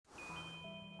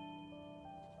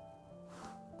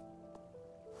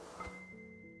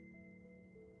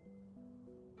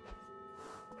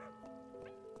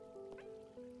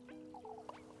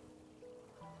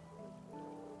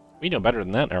We know better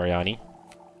than that, Ariane.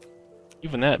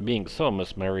 Even that being so,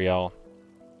 Miss Marielle,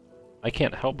 I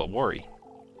can't help but worry.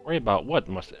 Worry about what,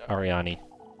 Miss Ariane?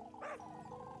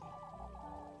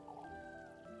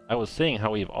 I was saying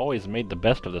how we've always made the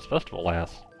best of this festival,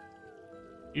 lass.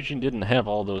 Eugene didn't have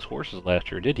all those horses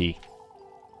last year, did he?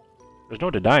 There's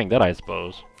no denying that, I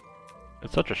suppose.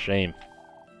 It's such a shame.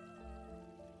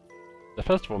 The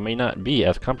festival may not be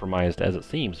as compromised as it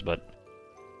seems, but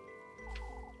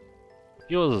it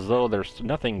feels as though there's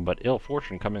nothing but ill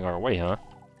fortune coming our way, huh?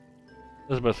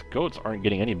 Elizabeth's goats aren't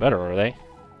getting any better, are they?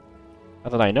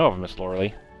 Not that I know of, Miss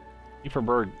Loreley.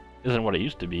 Kieferberg isn't what it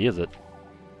used to be, is it?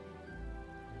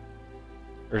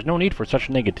 There's no need for such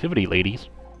negativity, ladies.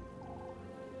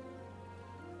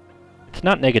 It's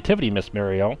not negativity, Miss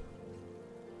Marielle.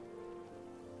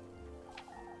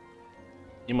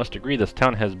 You must agree this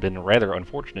town has been rather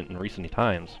unfortunate in recent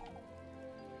times.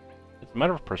 It's a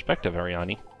matter of perspective,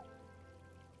 Ariane.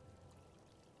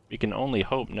 We can only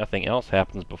hope nothing else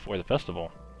happens before the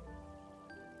festival.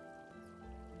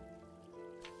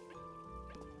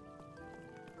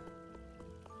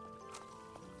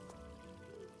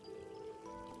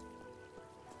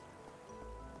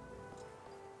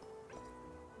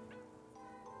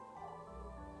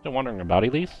 Still wondering about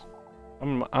Elise?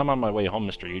 I'm on my way home,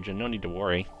 Mr. Eugen. No need to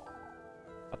worry.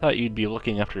 I thought you'd be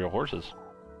looking after your horses.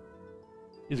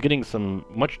 He's getting some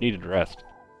much-needed rest.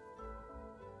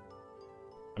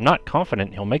 I'm not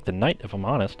confident he'll make the night, if I'm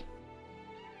honest.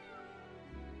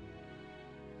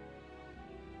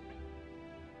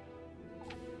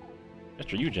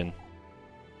 Mr. Eugen,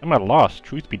 I'm at a loss,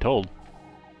 truth be told.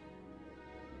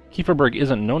 Kieferberg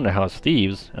isn't known to house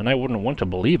thieves, and I wouldn't want to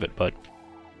believe it, but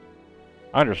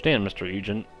I understand, Mr.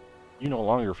 Eugen. You no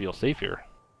longer feel safe here.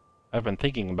 I've been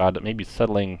thinking about it, maybe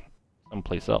settling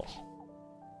someplace else.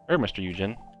 Fair, Mr.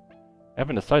 Eugen. I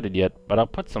haven't decided yet, but I'll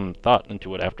put some thought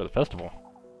into it after the festival.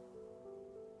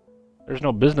 There's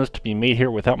no business to be made here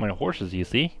without my horses, you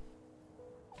see.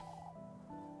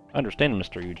 I understand,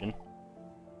 Mr. Eugen.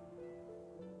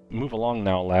 Move along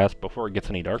now, lass, before it gets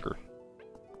any darker.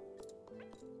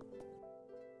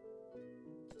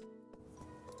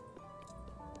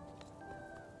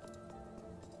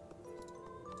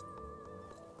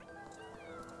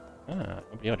 Ah,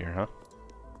 nobody out here, huh?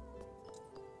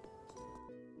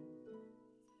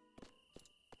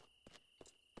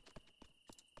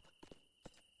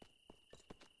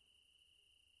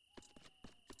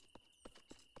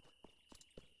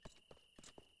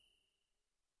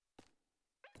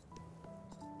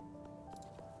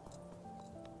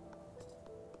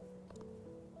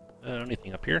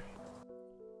 Anything up here?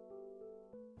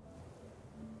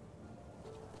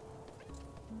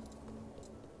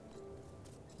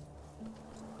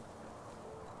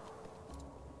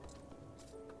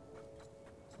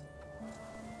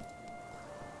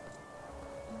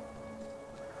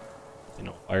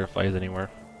 No fireflies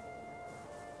anywhere.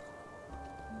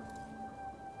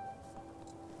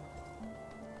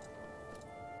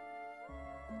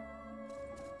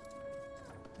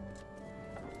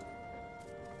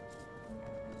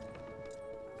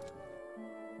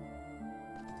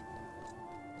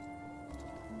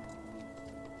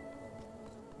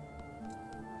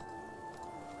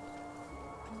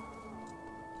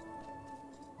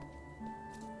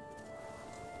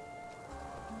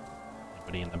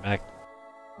 Anybody in the back?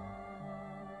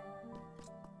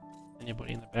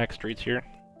 Anybody in the back streets here?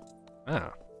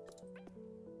 Ah.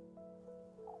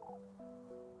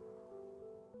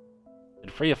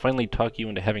 Did Freya finally talk you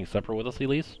into having supper with us,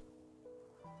 Elise?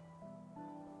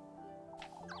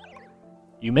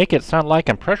 You make it sound like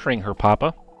I'm pressuring her,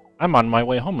 Papa. I'm on my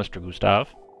way home, Mr. Gustav.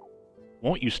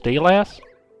 Won't you stay, lass?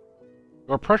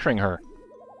 You're pressuring her.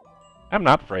 I'm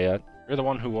not, Freya. You're the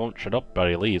one who won't shut up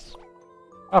about Elise.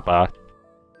 Papa.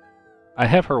 I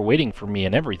have her waiting for me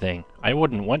and everything. I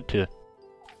wouldn't want to...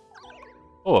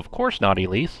 Oh, of course not,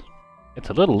 Elise. It's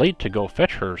a little late to go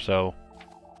fetch her, so...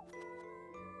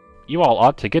 You all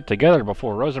ought to get together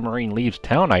before Rosamarine leaves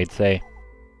town, I'd say.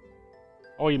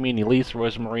 Oh, you mean Elise,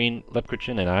 Rosamarine,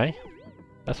 Lepkichin, and I?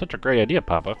 That's such a great idea,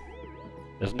 Papa.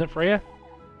 Isn't it, Freya?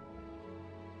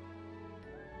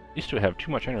 These two have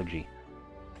too much energy.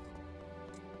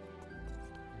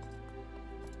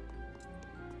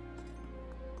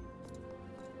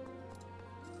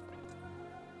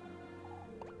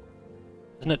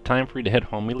 Isn't it time for you to head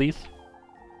home, Elise?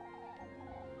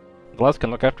 The lass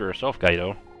can look after herself,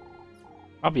 Guido.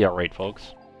 I'll be alright,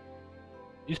 folks.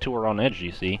 These two are on edge,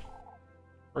 you see.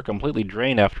 We're completely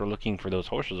drained after looking for those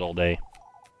horses all day.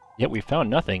 Yet we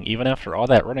found nothing, even after all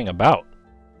that running about.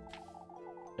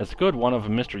 It's good one of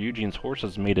Mr. Eugene's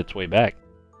horses made its way back.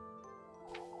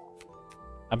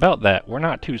 About that, we're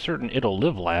not too certain it'll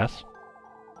live, lass.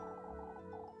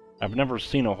 I've never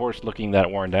seen a horse looking that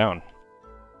worn down.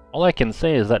 All I can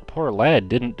say is that poor lad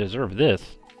didn't deserve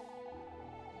this.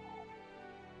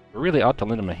 We really ought to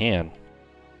lend him a hand.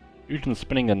 Eugen's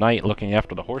spending the night looking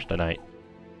after the horse tonight.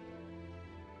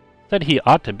 Said he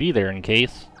ought to be there in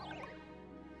case.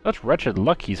 Such wretched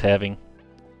luck he's having.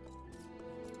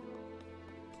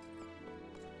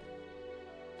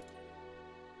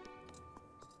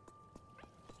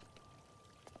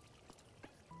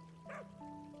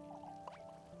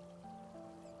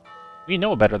 We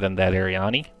know better than that,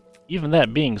 Ariane. Even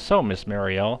that being so, Miss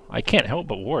Marielle, I can't help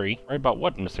but worry. Worry about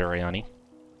what, Miss Ariane?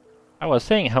 I was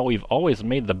saying how we've always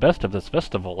made the best of this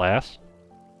festival, lass.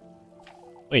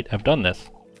 Wait, I've done this.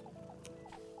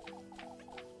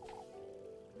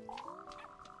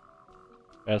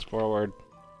 Fast forward.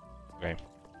 Okay.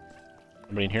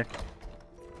 Anybody in here?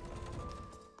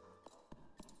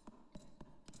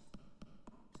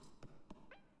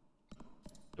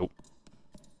 Nope.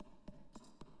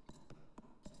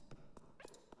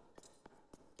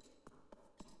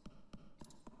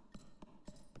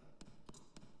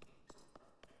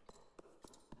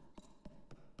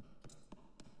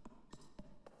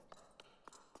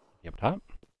 Up top?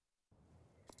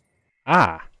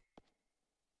 Ah!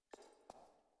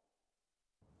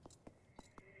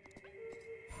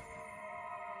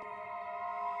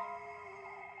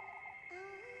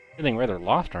 Feeling rather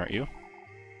lost, aren't you?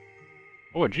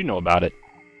 What would you know about it?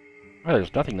 Why,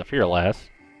 there's nothing to fear, lass.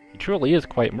 He truly is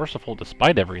quite merciful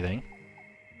despite everything.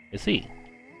 Is he?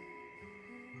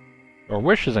 Your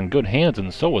wish is in good hands,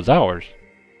 and so is ours.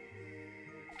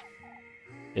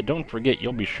 Yet don't forget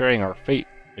you'll be sharing our fate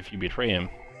if you betray him.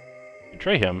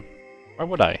 Betray him? Why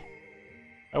would I?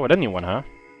 Why would anyone, huh?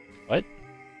 What?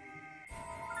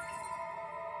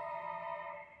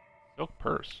 Silk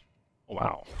purse. Oh,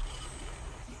 wow.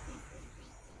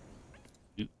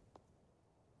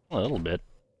 A little bit.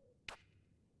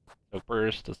 Silk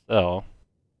purse to sell.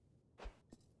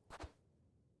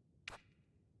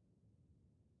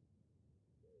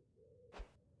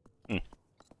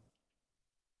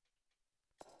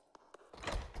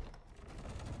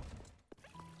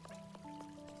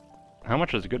 How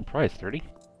much is a good price? 30?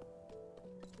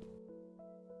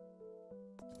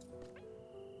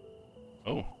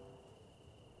 Oh.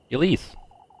 Elise!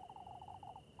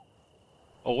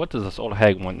 Oh, what does this old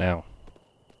hag want now?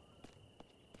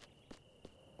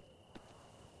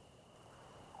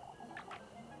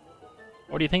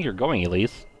 Where do you think you're going,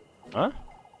 Elise? Huh?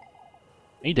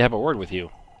 I need to have a word with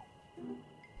you.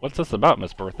 What's this about,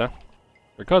 Miss Bertha?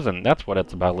 Your cousin, that's what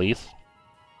it's about, Elise.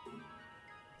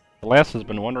 The lass has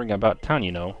been wandering about town,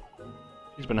 you know.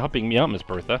 She's been helping me out, Miss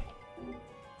Bertha.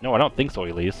 No, I don't think so,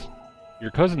 Elise. Your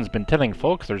cousin's been telling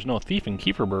folks there's no thief in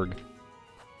Kieferberg.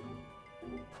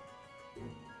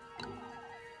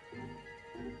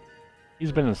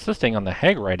 He's been insisting on the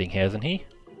hag riding, hasn't he?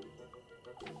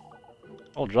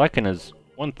 Old Jockin is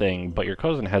one thing, but your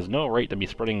cousin has no right to be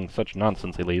spreading such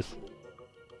nonsense, Elise.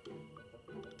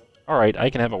 Alright,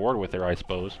 I can have a word with her, I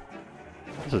suppose.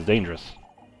 This is dangerous.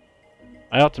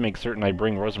 I ought to make certain I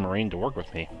bring Rosmarine to work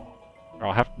with me, or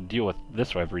I'll have to deal with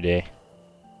this every day.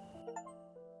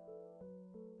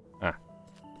 Ah.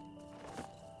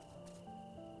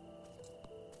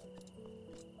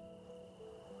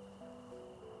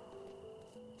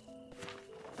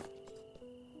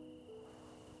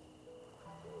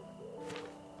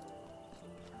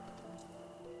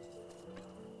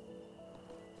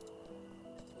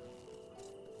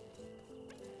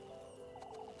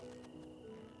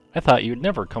 I thought you'd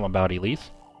never come about,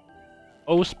 Elise.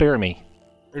 Oh, spare me.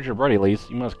 Here's your bread, Elise.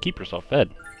 You must keep yourself fed.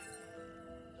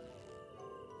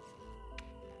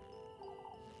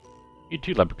 You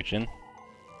too, Leprechaun.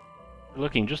 You're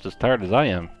looking just as tired as I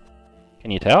am. Can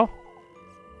you tell?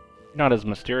 You're not as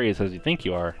mysterious as you think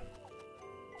you are.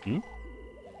 Hmm?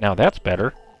 Now that's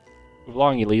better. Move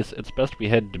along, Elise. It's best we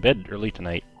head to bed early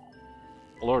tonight.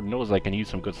 The Lord knows I can use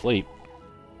some good sleep.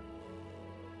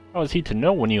 How is he to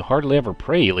know when you hardly ever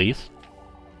pray, Elise?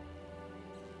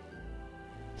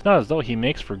 It's not as though he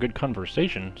makes for good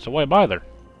conversation, so why bother?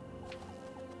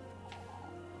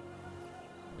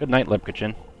 Good night,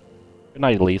 Leprechaun. Good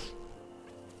night, Elise.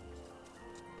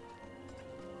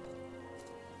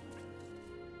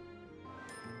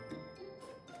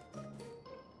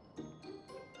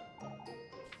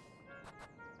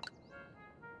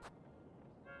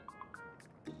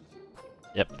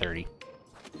 Yep, 30.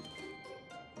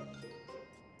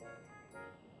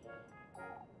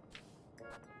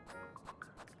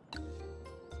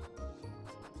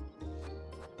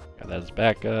 Got that as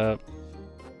backup.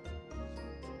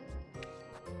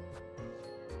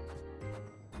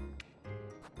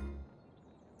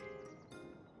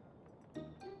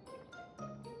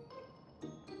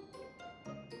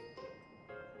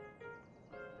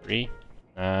 3?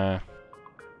 I'll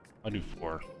do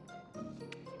 4.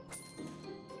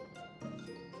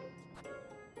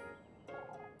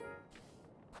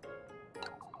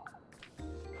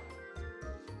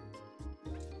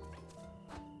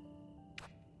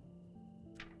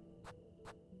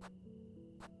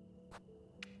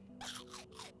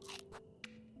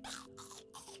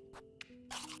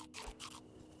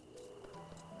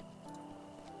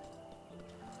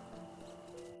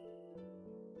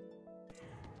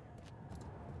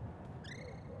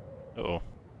 Uh-oh.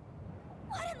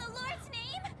 What in the Lord's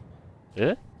name?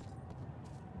 Eh?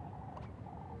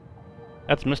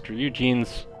 That's Mr.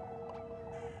 Eugene's...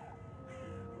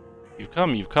 You've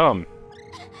come, you've come.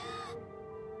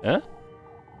 Eh?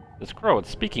 This crow, it's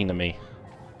speaking to me.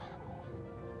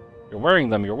 You're wearing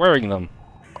them, you're wearing them.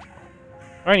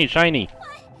 Shiny, shiny.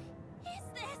 What is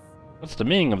this? What's the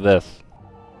meaning of this?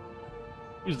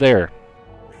 Who's there?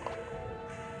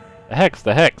 The hex,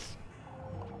 the hex.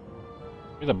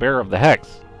 You're the bearer of the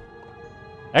hex.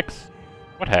 Hex?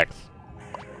 What hex?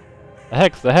 The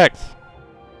hex, the hex.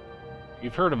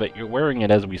 You've heard of it, you're wearing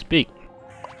it as we speak.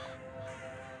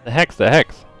 The hex, the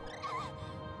hex.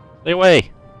 Stay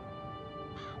away!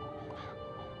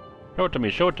 Show it to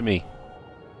me, show it to me.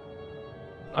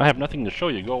 I have nothing to show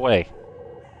you, go away.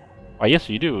 Why, yes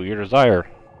you do, your desire.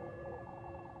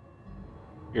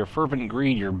 Your fervent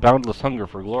greed, your boundless hunger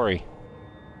for glory.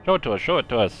 Show it to us, show it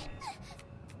to us.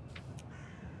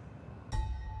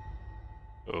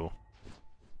 Oh.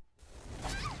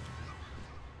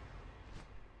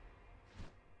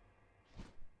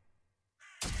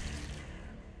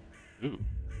 Ooh.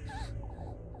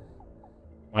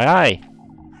 My eye!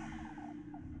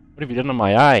 What have you done to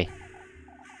my eye?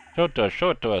 Show it to us,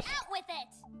 show it to us. Out with it!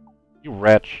 You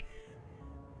wretch.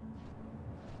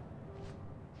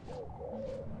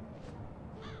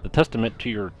 The testament to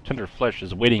your tender flesh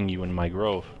is waiting you in my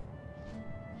grove.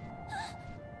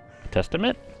 A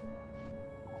testament?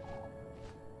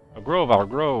 A grove, our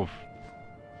grove.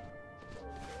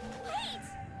 Wait!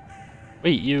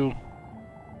 Wait, you.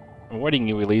 I'm waiting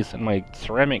you, Elise, in my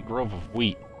ceramic grove of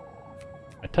wheat.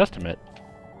 A testament?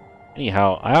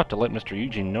 Anyhow, I ought to let Mr.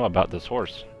 Eugene know about this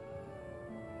horse.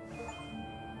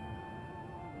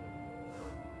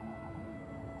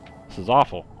 This is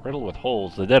awful. Riddled with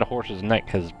holes, the dead horse's neck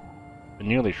has been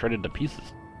nearly shredded to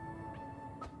pieces.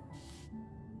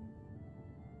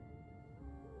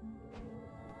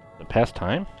 The past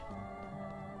time?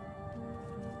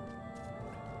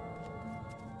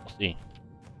 We'll see.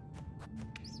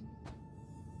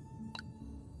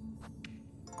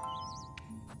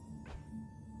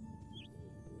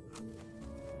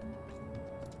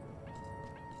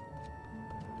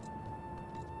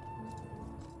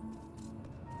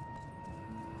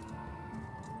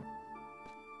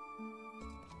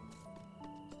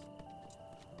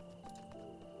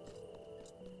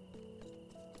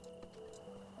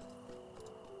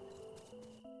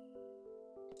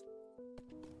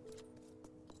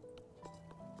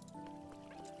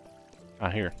 Ah,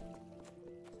 here.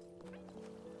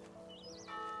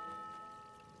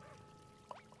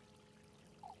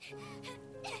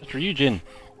 Mr. Eugene!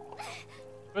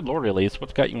 Good Lord, Elise,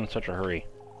 what's got you in such a hurry?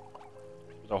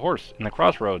 There's a horse in the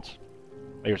crossroads.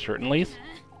 Are you certain, Elise?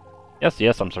 Yes,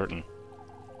 yes, I'm certain.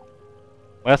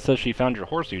 Lass says she found your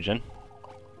horse, Eugene.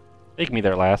 Take me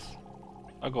there, Lass.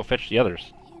 I'll go fetch the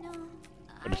others. You know,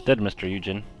 But it's dead, Mr.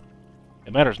 Eugene.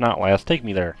 It matters not, Lass. Take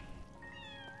me there.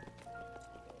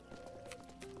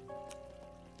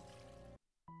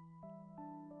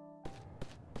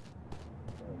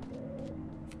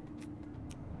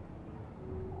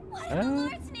 what in the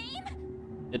Lord's name?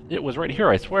 It was right here,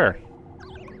 I swear.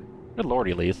 Good Lord,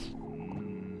 Elise.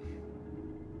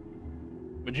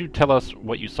 Would you tell us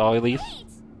what you saw, Elise? Wait!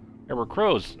 There were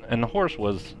crows, and the horse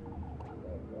was...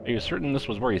 Are you certain this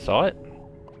was where you saw it?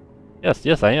 Yes,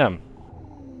 yes, I am.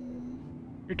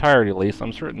 You're tired, Elise.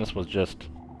 I'm certain this was just...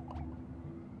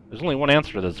 There's only one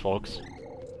answer to this, folks.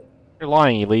 You're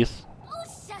lying, Elise. Oh,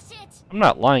 shush it! I'm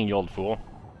not lying, you old fool.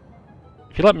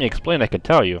 If you let me explain, I could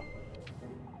tell you.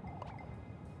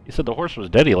 You said the horse was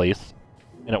dead, Elise.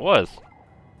 And it was.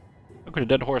 How could a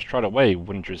dead horse trot away,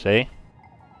 wouldn't you say?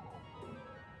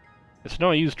 It's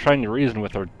no use trying to reason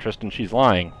with her, Tristan. She's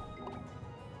lying.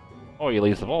 Oh,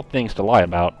 Elise, of all things to lie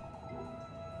about.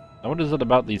 Now what is it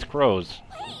about these crows?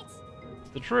 Wait!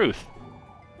 It's the truth.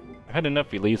 I've had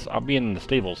enough, Elise. I'll be in the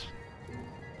stables.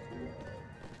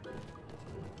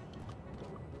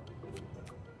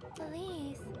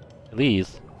 Please.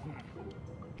 Elise?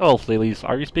 Tell us, Elise,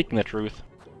 are you speaking the truth?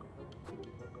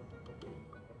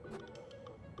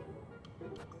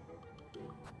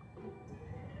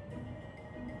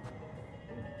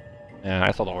 Yeah,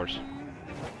 I saw the horse.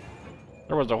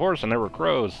 There was a horse and there were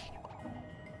crows.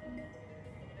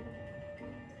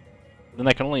 Then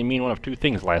that can only mean one of two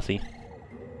things, lassie.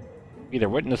 Either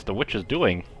witness the witch is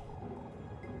doing,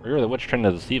 or you're the witch trying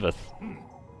to deceive us.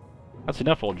 That's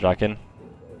enough, old Jockin.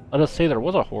 Let us say there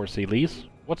was a horse, Elise.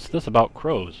 What's this about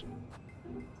crows?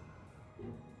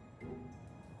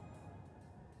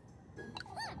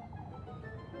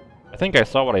 I think I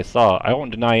saw what I saw. I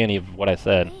won't deny any of what I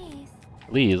said.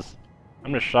 Elise,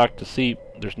 I'm just shocked to see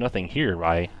there's nothing here,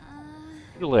 Rye.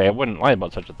 Usually I wouldn't lie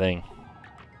about such a thing.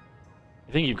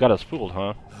 You think you've got us fooled,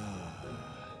 huh?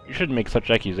 You shouldn't make such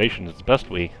accusations. It's best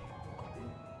we...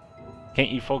 Can't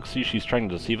you folks see she's trying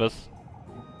to deceive us?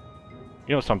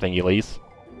 You know something, Elise.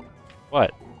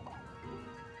 What?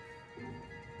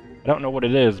 I don't know what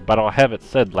it is, but I'll have it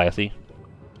said, lassie.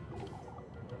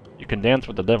 You can dance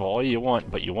with the devil all you want,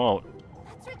 but you won't.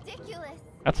 That's ridiculous.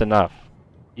 That's enough.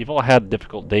 You've all had a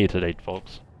difficult day today,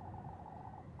 folks.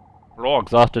 We're all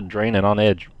exhausted, drained, and on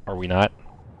edge, are we not?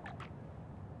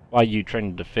 Why are you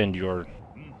trying to defend your...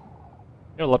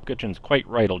 You know, Lupkitchen's quite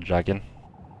right, old Jockin.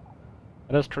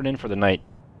 Let us turn in for the night.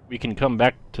 We can come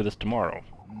back to this tomorrow.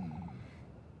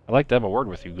 I'd like to have a word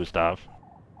with you, Gustav.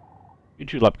 You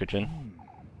too, Lupkitchen.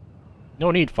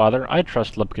 No need, Father. I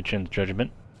trust Lupkitchen's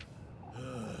judgment.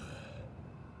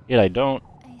 Yet I don't.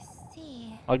 I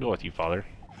see. I'll go with you, Father.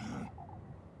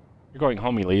 You're going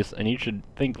home, Elise, and you should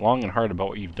think long and hard about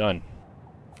what you've done.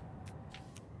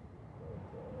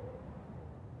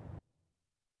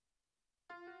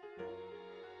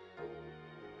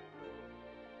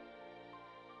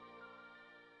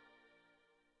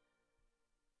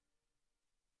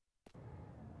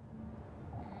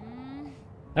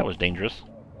 That was dangerous.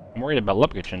 I'm worried about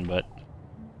Lupkitchen, but...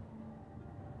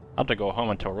 I'll have to go home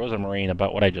and tell Rosa Marine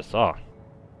about what I just saw.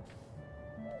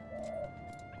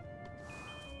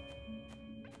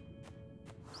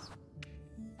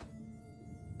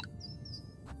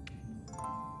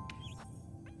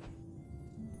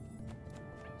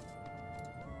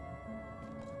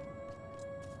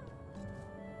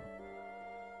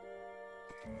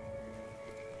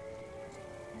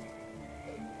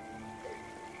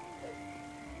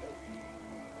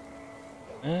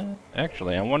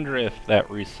 Actually, I wonder if that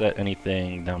reset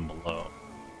anything down below.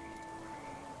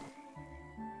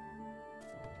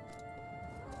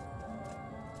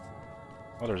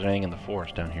 Oh, there's anything in the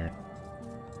forest down here.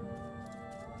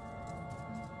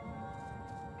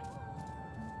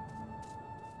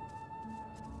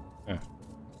 Huh.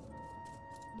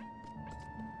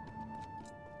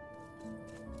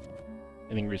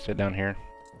 Anything reset down here?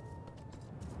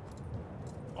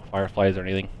 No fireflies or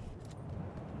anything?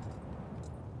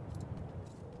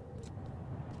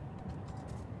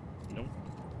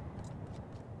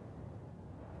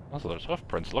 Also, there's hoof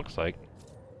prints, looks like.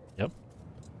 Yep.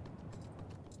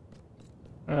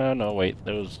 No, wait.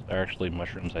 Those are actually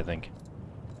mushrooms, I think.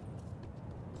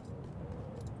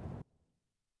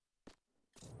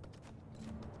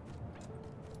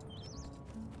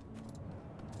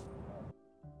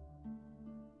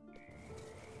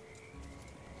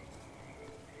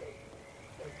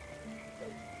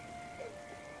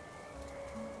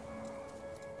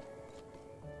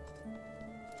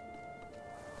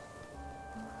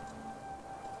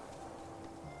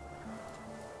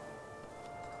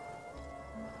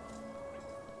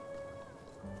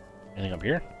 Anything up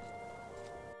here?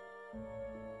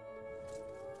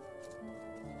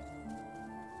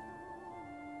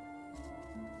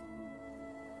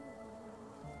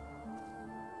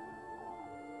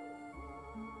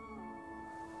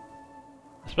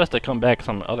 It's best to come back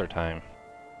some other time.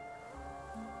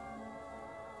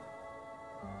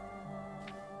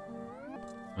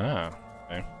 Ah,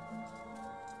 okay.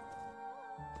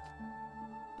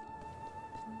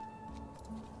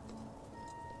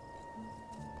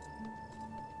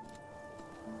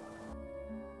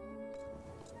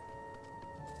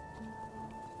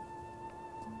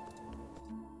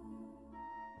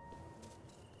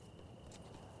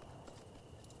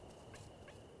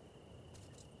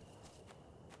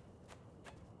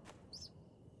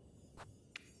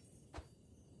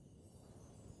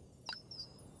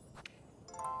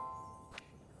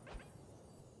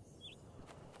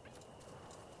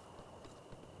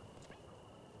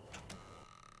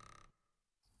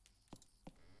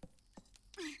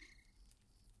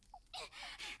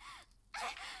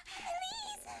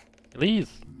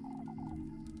 Elise!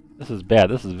 This is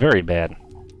bad. This is very bad.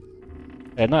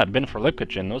 Had it not been for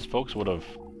Lipkitchen, those folks would have...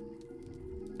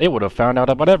 They would have found out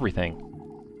about everything.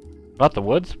 About the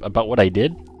woods? About what I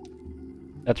did?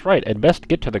 That's right. I'd best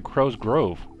get to the Crow's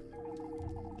Grove.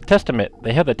 The Testament.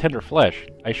 They have the tender flesh.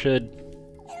 I should...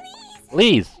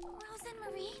 Elise!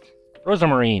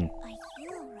 Rosamarine! Are you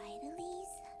alright, Elise?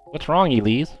 What's wrong,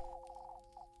 Elise?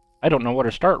 I don't know where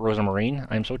to start, Rosamarine.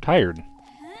 I'm so tired.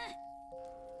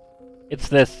 It's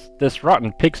this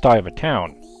rotten pigsty of a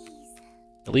town.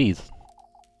 Elise.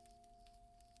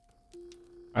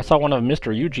 I saw one of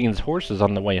Mr. Eugene's horses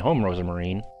on the way home,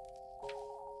 Rosamarine.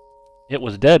 It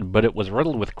was dead, but it was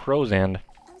riddled with crows and...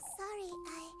 I'm sorry,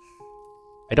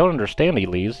 I don't understand,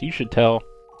 Elise. You should tell...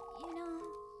 you know...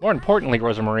 More importantly,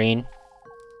 Rosamarine,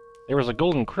 there was a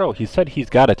golden crow. He said he's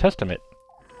got a testament.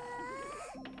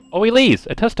 Oh, Elise!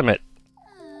 A testament!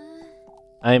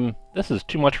 This is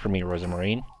too much for me,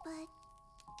 Rosamarine. But...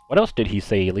 What else did he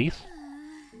say, Elise?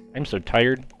 I'm so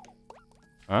tired.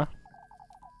 Huh?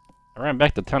 I ran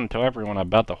back to town to tell everyone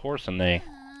about the horse and they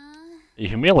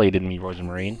humiliated me,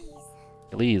 Rosamarine.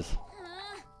 Elise.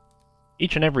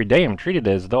 Each and every day I'm treated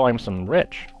as though I'm some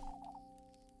rich.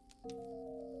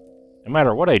 No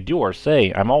matter what I do or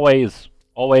say, I'm always...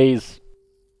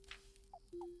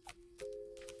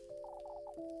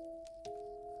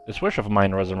 This wish of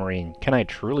mine, Rosamarine, can I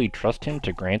truly trust him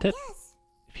to grant it? Yes.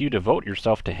 If you devote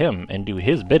yourself to him and do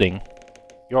his bidding,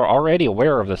 you're already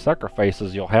aware of the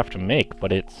sacrifices you'll have to make,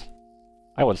 but it's...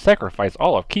 I would sacrifice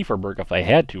all of Kieferberg if I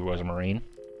had to, Rosamarine.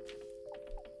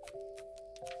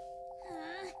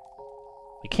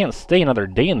 I can't stay another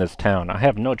day in this town. I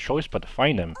have no choice but to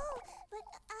find him. Oh,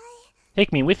 but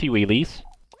Take me with you, Elise.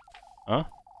 Huh?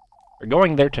 You're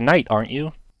going there tonight, aren't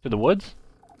you? To the woods?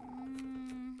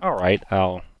 Alright,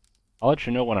 I'll let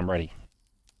you know when I'm ready.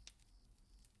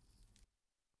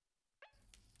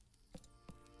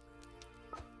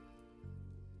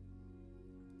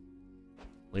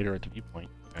 Later at the viewpoint,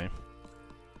 okay.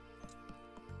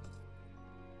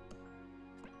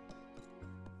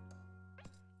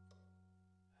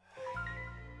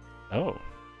 Oh.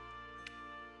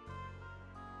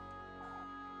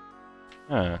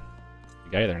 Huh. The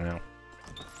guy there now.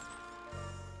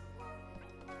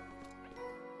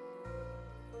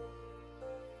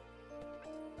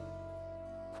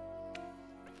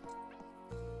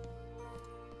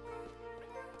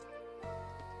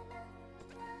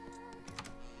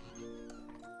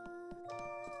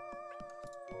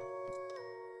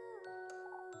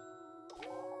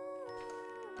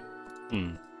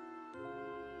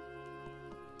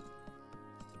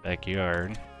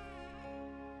 Backyard.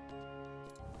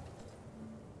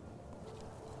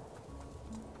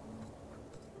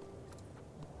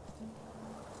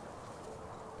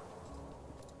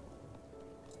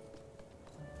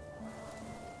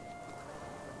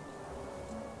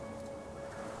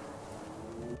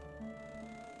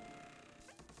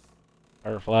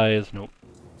 Fireflies, nope.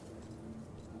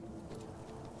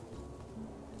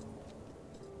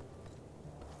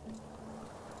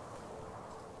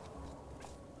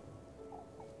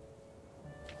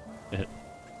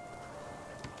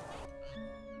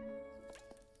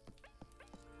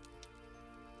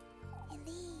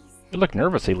 You look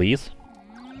nervous, Elise.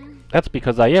 That's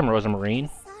because I am, Rosamarine.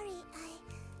 sorry,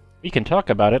 We can talk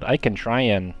about it. I can try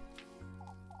and...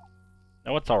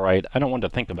 No, it's alright. I don't want to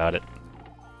think about it.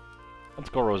 Let's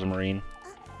go, Rosamarine.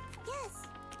 yes.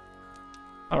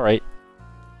 Alright.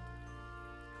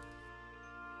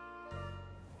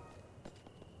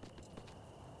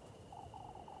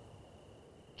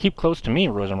 Keep close to me,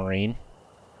 Rosamarine.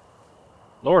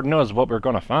 Lord knows what we're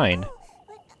gonna find. Oh,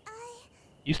 but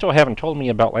You still haven't told me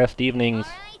about last evening's...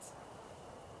 Alright.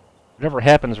 Whatever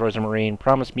happens, Rosamarine,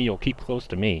 promise me you'll keep close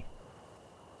to me.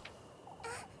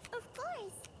 Of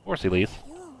course. Of course, Elise.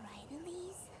 You alright,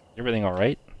 Elise? Everything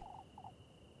alright?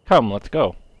 Come, let's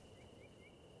go.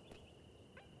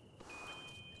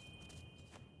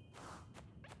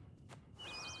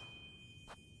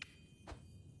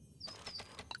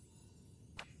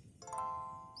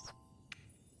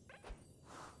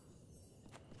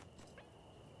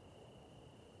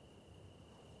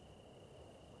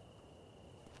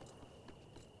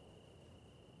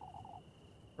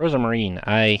 Rosamarine,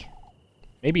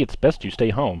 maybe it's best you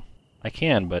stay home. I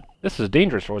can, but this is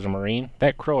dangerous, Rosamarine.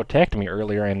 That crow attacked me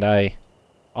earlier, and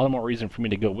all the more reason for me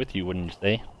to go with you, wouldn't you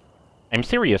say? I'm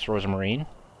serious, Rosamarine.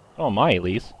 So am I,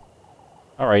 Elise.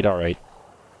 Alright, alright.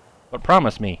 But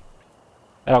promise me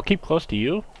that I'll keep close to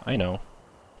you? I know.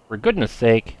 For goodness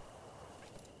sake.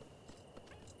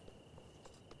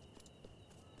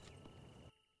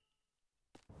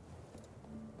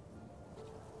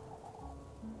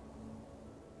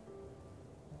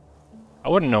 I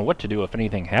wouldn't know what to do if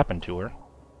anything happened to her.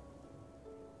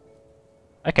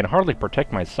 I can hardly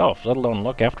protect myself, let alone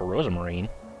look after Rosamarine.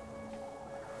 Is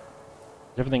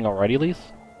everything alright,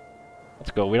 Elise?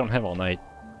 Let's go, we don't have all night.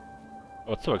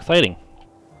 Oh, it's so exciting.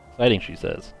 Exciting, she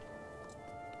says.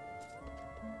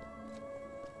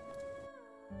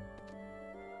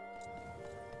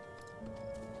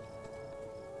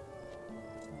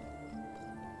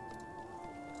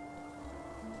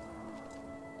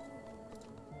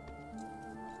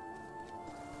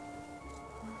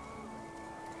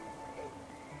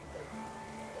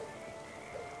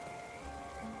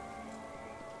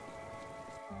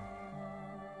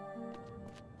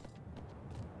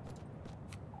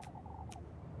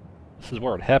 this is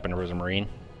where it happened, Rosamarine.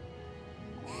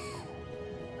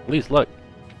 Please look.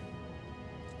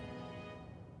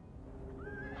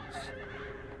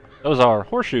 Those are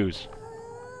horseshoes.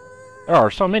 There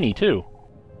are so many, too.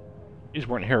 These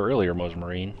weren't here earlier,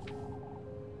 Rosamarine.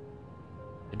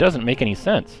 It doesn't make any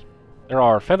sense. There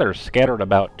are feathers scattered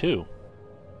about, too.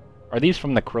 Are these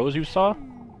from the crows you saw?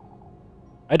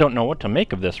 I don't know what to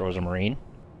make of this, Rosamarine.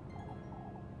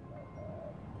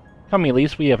 Come,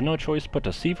 Elise, we have no choice but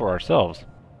to see for ourselves.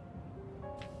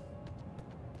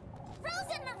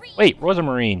 Rosamarine! Wait,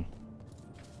 Rosamarine!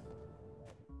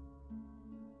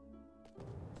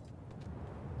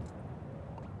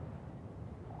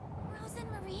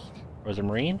 Rosamarine?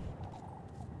 Rosamarine?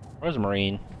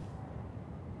 Rosamarine.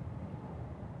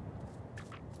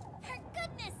 For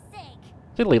goodness sake!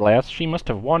 Silly lass, she must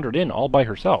have wandered in all by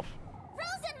herself.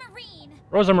 Rosamarine!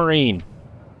 Rosamarine!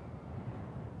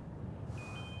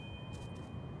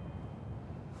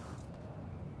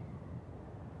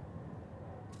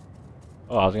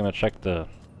 Oh, I was gonna check the...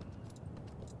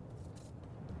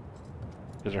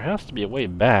 Because there has to be a way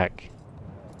back.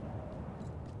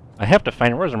 I have to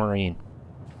find Rosamarine.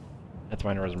 That's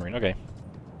find Rosamarine, okay.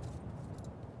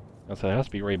 So there has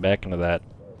to be a way back into that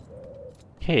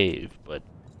cave, but...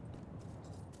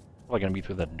 probably gonna be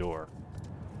through that door.